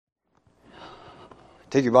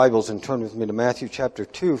Take your Bibles and turn with me to Matthew chapter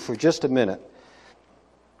 2 for just a minute.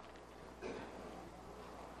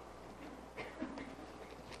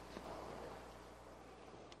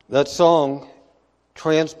 That song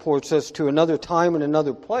transports us to another time and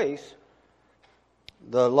another place,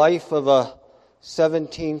 the life of a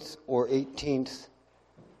 17th or 18th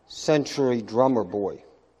century drummer boy.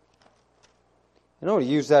 I want to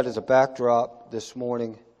use that as a backdrop this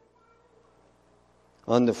morning.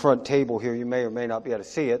 On the front table here, you may or may not be able to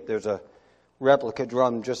see it, there's a replica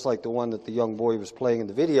drum just like the one that the young boy was playing in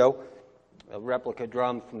the video, a replica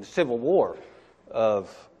drum from the Civil War of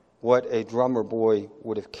what a drummer boy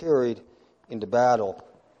would have carried into battle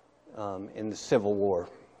in the Civil War.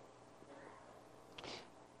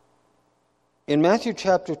 In Matthew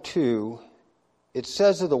chapter 2, it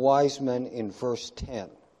says of the wise men in verse 10,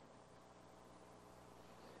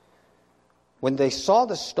 when they saw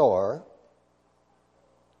the star,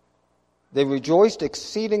 they rejoiced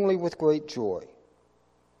exceedingly with great joy.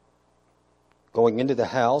 Going into the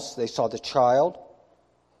house, they saw the child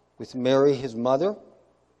with Mary his mother.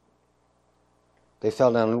 They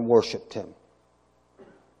fell down and worshipped him.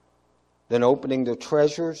 Then opening their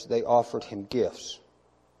treasures, they offered him gifts: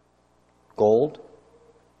 gold,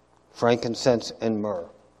 frankincense, and myrrh.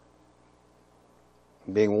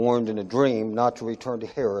 Being warned in a dream not to return to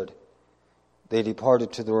Herod, they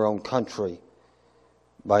departed to their own country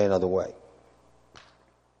by another way.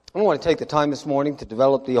 I want to take the time this morning to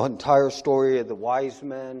develop the entire story of the wise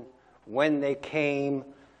men, when they came,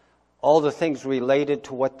 all the things related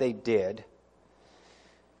to what they did.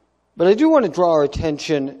 But I do want to draw our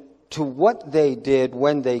attention to what they did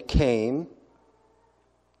when they came,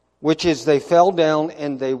 which is they fell down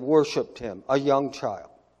and they worshipped him, a young child,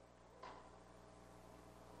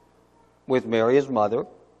 with Mary his mother.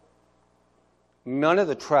 None of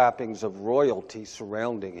the trappings of royalty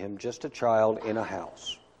surrounding him, just a child in a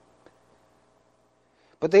house.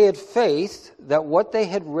 But they had faith that what they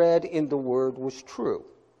had read in the Word was true,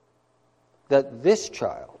 that this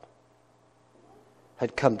child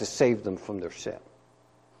had come to save them from their sin.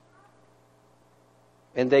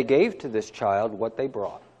 And they gave to this child what they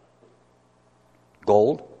brought: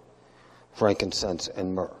 gold, frankincense,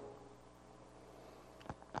 and myrrh.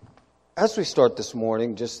 As we start this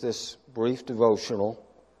morning, just this brief devotional,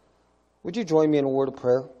 would you join me in a word of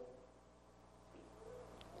prayer?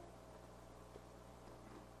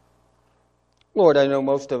 Lord, I know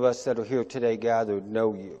most of us that are here today gathered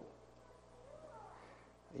know you.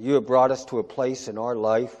 You have brought us to a place in our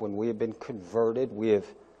life when we have been converted. We have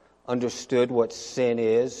understood what sin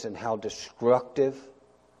is and how destructive,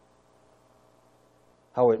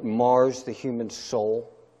 how it mars the human soul,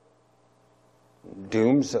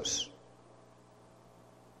 dooms us.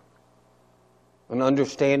 And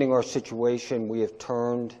understanding our situation, we have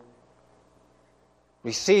turned,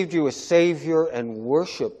 received you as Savior, and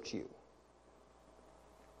worshiped you.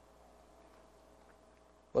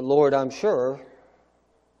 But Lord, I'm sure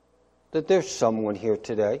that there's someone here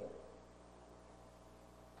today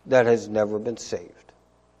that has never been saved.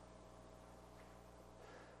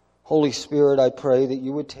 Holy Spirit, I pray that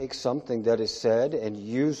you would take something that is said and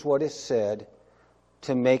use what is said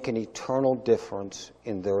to make an eternal difference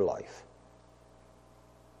in their life.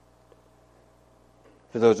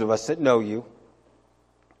 For those of us that know you,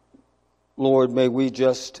 Lord, may we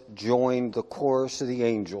just join the chorus of the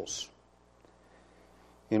angels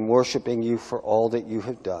in worshiping you for all that you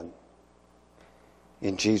have done.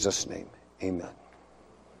 In Jesus' name, amen.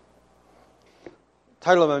 The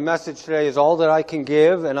title of my message today is All That I Can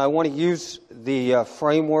Give, and I want to use the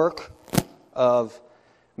framework of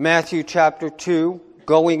Matthew chapter 2.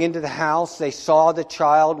 Going into the house, they saw the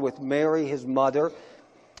child with Mary, his mother.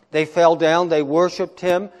 They fell down, they worshipped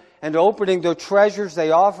him, and opening their treasures,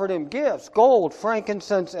 they offered him gifts: gold,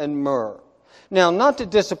 frankincense, and myrrh. Now, not to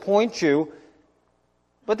disappoint you,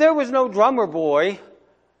 but there was no drummer boy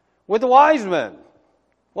with the wise men,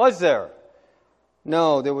 was there?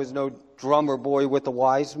 No, there was no drummer boy with the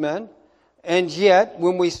wise men. And yet,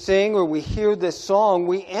 when we sing or we hear this song,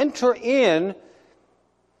 we enter in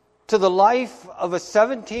to the life of a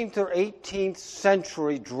 17th or 18th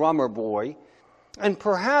century drummer boy, and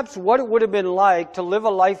perhaps what it would have been like to live a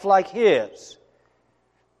life like his,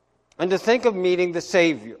 and to think of meeting the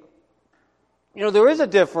Savior. You know, there is a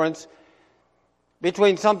difference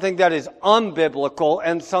between something that is unbiblical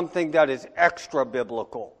and something that is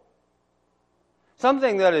extra-biblical.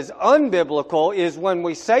 Something that is unbiblical is when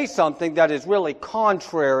we say something that is really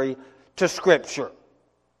contrary to Scripture.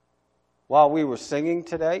 While we were singing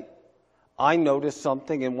today, I noticed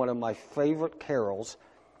something in one of my favorite carols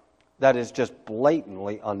that is just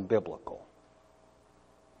blatantly unbiblical.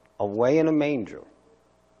 Away in a manger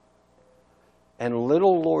And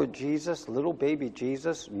little Lord Jesus, little baby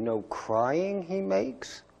Jesus, no crying he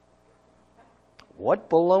makes? What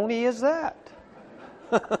baloney is that?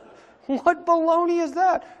 What baloney is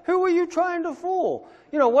that? Who are you trying to fool?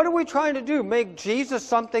 What are we trying to do? Make Jesus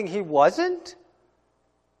something he wasn't?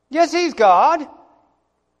 Yes, he's God,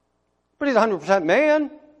 but he's 100% man.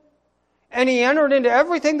 And he entered into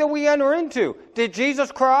everything that we enter into. Did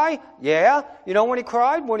Jesus cry? Yeah. You know when he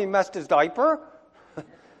cried? When he messed his diaper.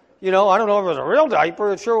 I don't know if it was a real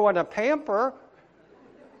diaper. It sure wasn't a pamper.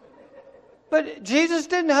 But Jesus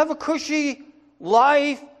didn't have a cushy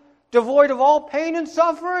life devoid of all pain and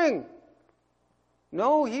suffering.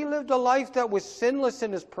 No, he lived a life that was sinless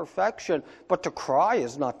in his perfection. But to cry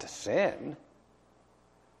is not to sin.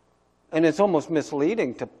 And it's almost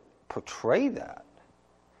misleading to portray that.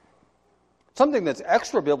 Something that's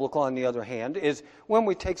extra biblical, on the other hand, is when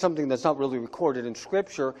we take something that's not really recorded in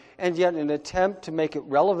Scripture, and yet in an attempt to make it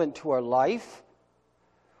relevant to our life,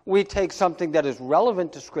 we take something that is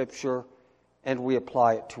relevant to Scripture and we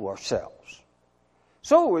apply it to ourselves.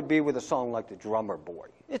 So it would be with a song like The Drummer Boy.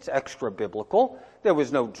 It's extra biblical. There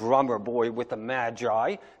was no drummer boy with the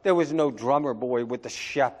Magi. There was no drummer boy with the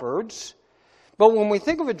shepherds. But when we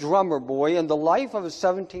think of a drummer boy and the life of a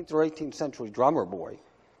 17th or 18th century drummer boy,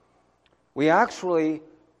 we actually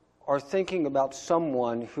are thinking about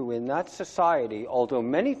someone who in that society, although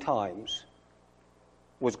many times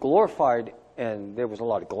was glorified and there was a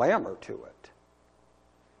lot of glamour to it,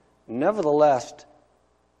 nevertheless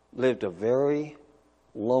lived a very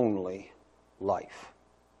lonely life.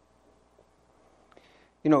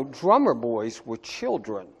 Drummer boys were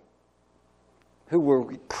children who were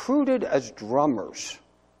recruited as drummers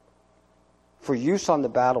for use on the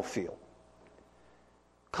battlefield.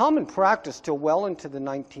 Common practice till well into the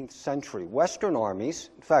 19th century. Western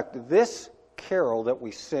armies, in fact, this carol that we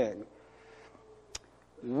sing,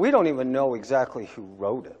 we don't even know exactly who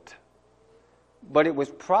wrote it, but it was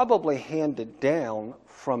probably handed down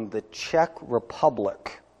from the Czech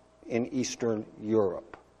Republic in Eastern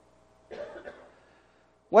Europe.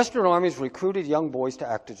 Western armies recruited young boys to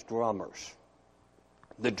act as drummers.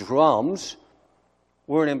 The drums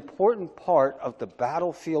were an important part of the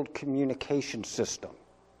battlefield communication system.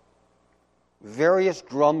 Various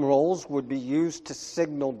drum rolls would be used to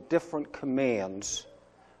signal different commands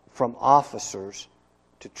from officers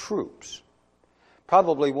to troops.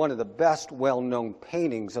 Probably one of the best well-known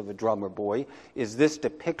paintings of a drummer boy is this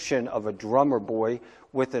depiction of a drummer boy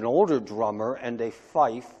with an older drummer and a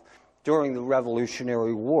fife during the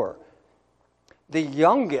Revolutionary War. The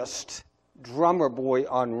youngest drummer boy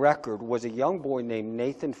on record was a young boy named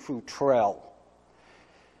Nathan Futrell.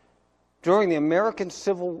 During the American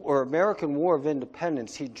War of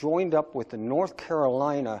Independence, he joined up with the North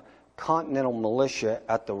Carolina Continental Militia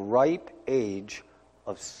at the ripe age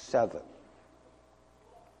of 7.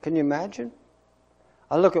 Can you imagine?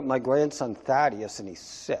 I look at my grandson Thaddeus and he's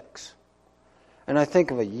 6. And I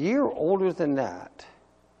think of a year older than that,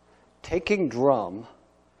 taking drum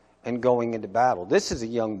and going into battle. This is a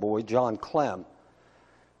young boy, John Clem,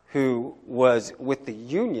 who was with the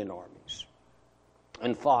Union armies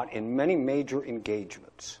and fought in many major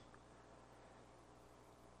engagements.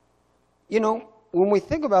 When we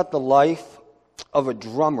think about the life of a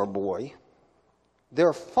drummer boy,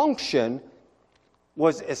 their function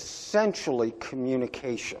was essentially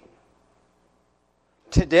communication.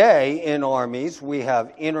 Today in armies, we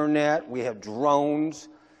have internet, we have drones,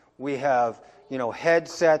 we have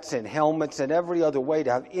headsets and helmets and every other way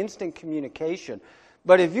to have instant communication.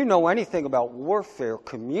 But if you know anything about warfare,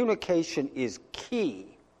 communication is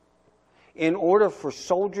key in order for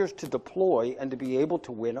soldiers to deploy and to be able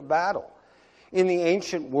to win a battle. In the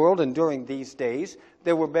ancient world and during these days,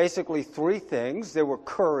 there were basically 3 things. There were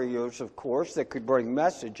couriers, of course, that could bring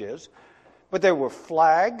messages, but there were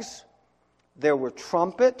flags, there were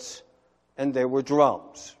trumpets, and there were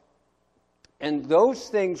drums. And those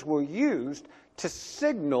things were used to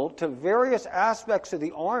signal to various aspects of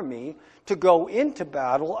the army to go into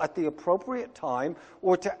battle at the appropriate time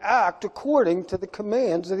or to act according to the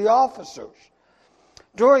commands of the officers.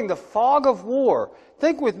 During the fog of war,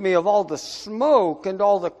 think with me of all the smoke and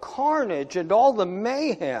all the carnage and all the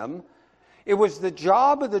mayhem. It was the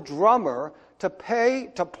job of the drummer to play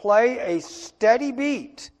a steady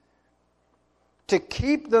beat, to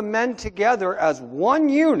keep the men together as one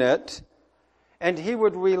unit, and he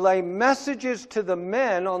would relay messages to the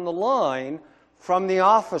men on the line from the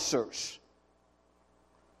officers.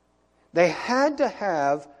 They had to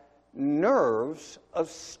have nerves of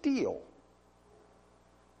steel.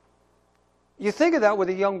 You think of that with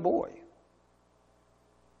a young boy.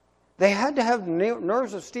 They had to have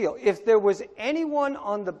nerves of steel. If there was anyone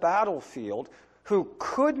on the battlefield who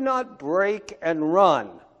could not break and run,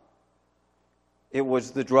 it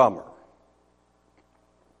was the drummer.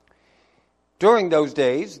 During those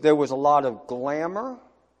days, there was a lot of glamour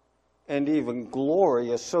and even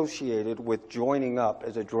glory associated with joining up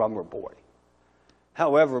as a drummer boy.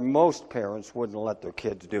 However, most parents wouldn't let their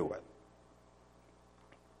kids do it.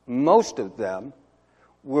 Most of them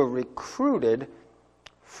were recruited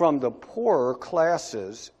from the poorer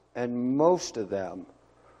classes, and most of them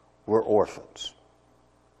were orphans.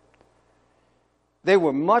 They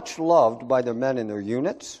were much loved by their men in their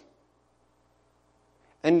units,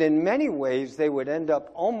 and in many ways they would end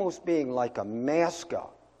up almost being like a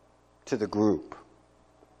mascot to the group.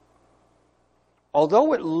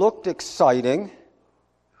 Although it looked exciting,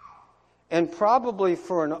 and probably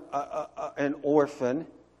for an orphan,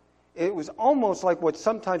 it was almost like what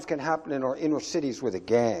sometimes can happen in our inner cities with a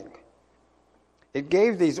gang. It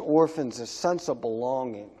gave these orphans a sense of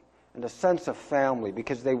belonging and a sense of family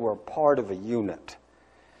because they were a part of a unit.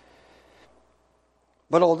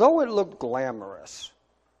 But although it looked glamorous,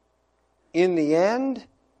 in the end,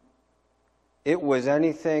 it was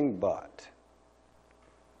anything but.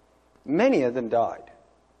 Many of them died,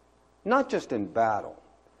 not just in battle.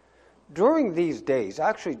 During these days,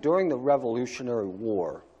 actually during the Revolutionary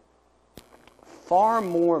War, far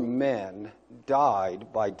more men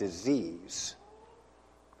died by disease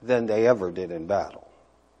than they ever did in battle.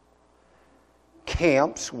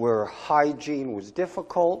 Camps where hygiene was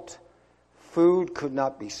difficult, food could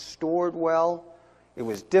not be stored well, it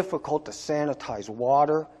was difficult to sanitize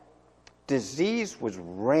water, disease was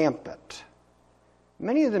rampant.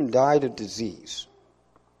 Many of them died of disease.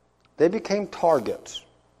 They became targets.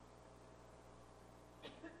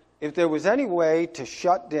 If there was any way to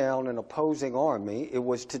shut down an opposing army, it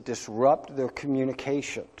was to disrupt their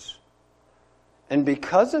communications. And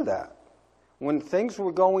because of that, when things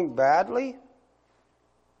were going badly,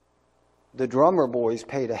 the drummer boys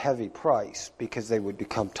paid a heavy price because they would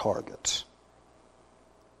become targets.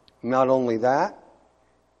 Not only that,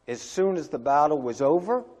 as soon as the battle was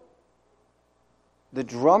over, the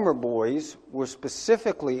drummer boys were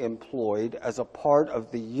specifically employed as a part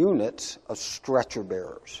of the units of stretcher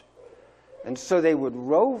bearers. And so they would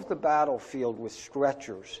rove the battlefield with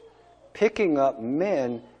stretchers, picking up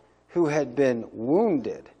men who had been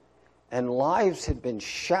wounded and lives had been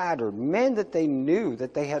shattered, men that they knew,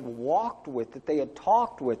 that they had walked with, that they had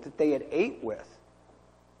talked with, that they had ate with.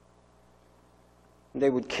 And they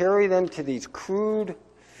would carry them to these crude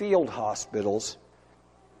field hospitals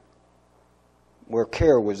where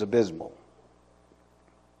care was abysmal.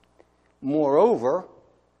 Moreover,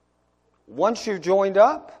 once you joined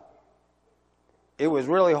up, it was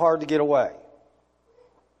really hard to get away.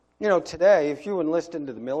 You know, today, if you enlist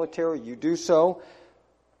into the military, you do so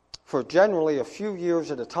for generally a few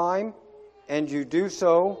years at a time, and you do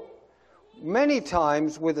so many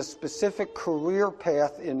times with a specific career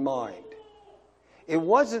path in mind. It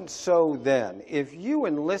wasn't so then. If you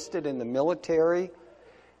enlisted in the military,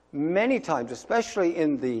 many times, especially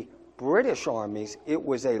in the British armies, it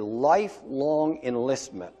was a lifelong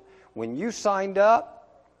enlistment. When you signed up,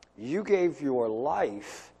 you gave your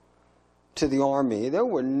life to the army. There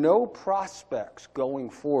were no prospects going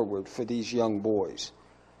forward for these young boys.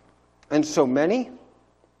 And so many,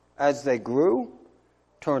 as they grew,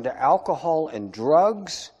 turned to alcohol and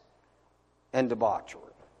drugs and debauchery.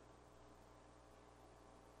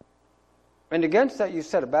 And against that, you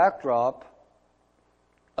set a backdrop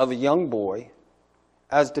of a young boy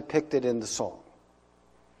as depicted in the song.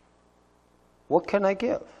 What can I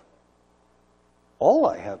give? All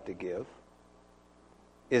I have to give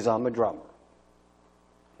is I'm a drummer.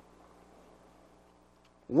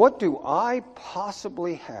 What do I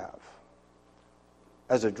possibly have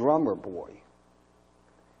as a drummer boy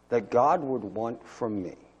that God would want from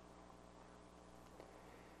me?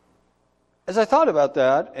 As I thought about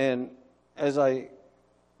that, and as I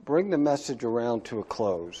bring the message around to a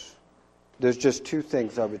close, there's just two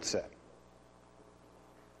things I would say.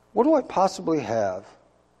 What do I possibly have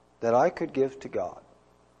that I could give to God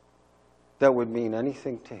that would mean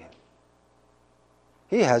anything to Him?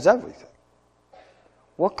 He has everything.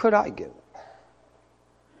 What could I give?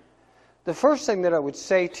 The first thing that I would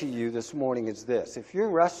say to you this morning is this. If you're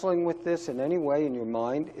wrestling with this in any way in your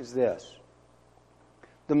mind, is this.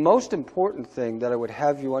 The most important thing that I would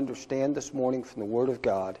have you understand this morning from the Word of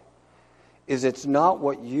God is it's not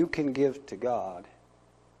what you can give to God.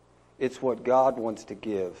 It's what God wants to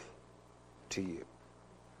give to you.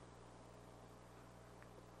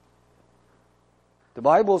 The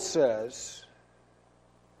Bible says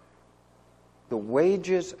the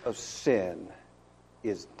wages of sin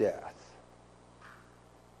is death.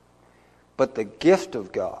 But the gift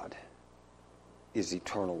of God is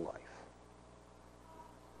eternal life.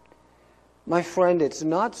 My friend, it's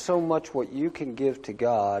not so much what you can give to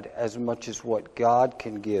God as much as what God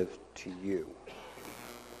can give to you.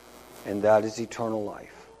 And that is eternal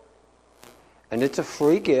life. And it's a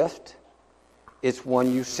free gift. It's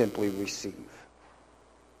one you simply receive.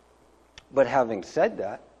 But having said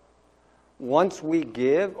that, once we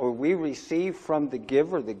give or we receive from the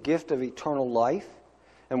giver the gift of eternal life,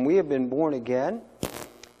 and we have been born again,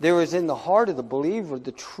 there is in the heart of the believer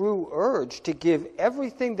the true urge to give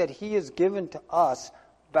everything that he has given to us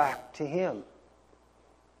back to him.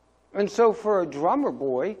 And so for a drummer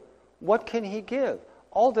boy, what can he give?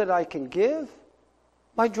 All that I can give?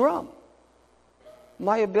 My drum.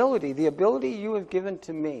 My ability, the ability you have given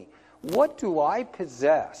to me. What do I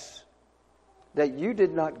possess that you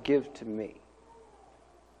did not give to me?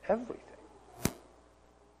 Everything.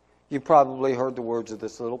 You probably heard the words of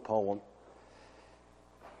this little poem.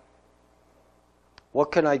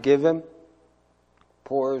 What can I give him,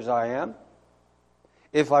 poor as I am?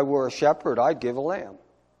 If I were a shepherd, I'd give a lamb.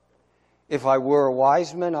 If I were a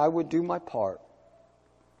wise man, I would do my part.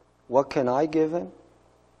 What can I give him?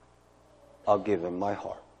 I'll give him my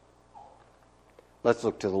heart. Let's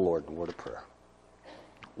look to the Lord in a word of prayer.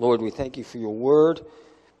 Lord, we thank you for your word,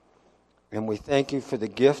 and we thank you for the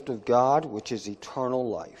gift of God, which is eternal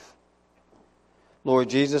life.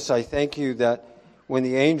 Lord Jesus, I thank you that when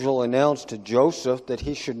the angel announced to Joseph that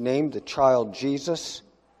he should name the child Jesus,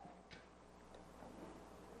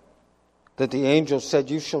 that the angel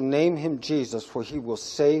said, "You shall name him Jesus, for he will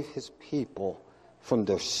save his people from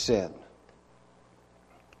their sin."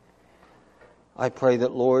 I pray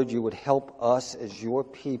that, Lord, you would help us as your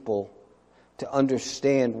people to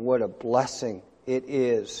understand what a blessing it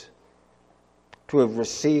is to have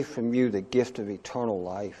received from you the gift of eternal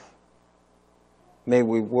life. May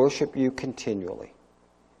we worship you continually,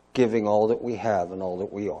 giving all that we have and all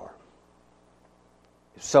that we are.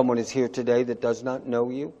 If someone is here today that does not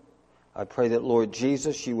know you, I pray that, Lord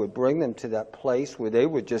Jesus, you would bring them to that place where they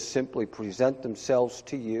would just simply present themselves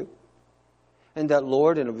to you. And that,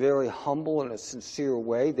 Lord, in a very humble and a sincere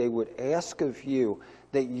way, they would ask of you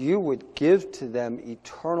that you would give to them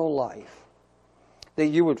eternal life, that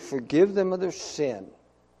you would forgive them of their sin.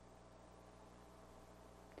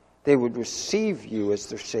 They would receive you as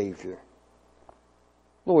their Savior.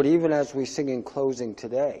 Lord, even as we sing in closing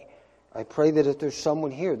today, I pray that if there's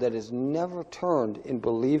someone here that has never turned in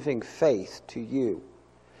believing faith to you,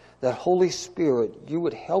 that Holy Spirit, you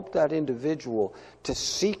would help that individual to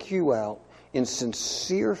seek you out in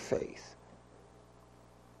sincere faith.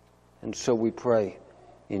 And so we pray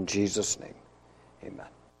in Jesus' name. Amen.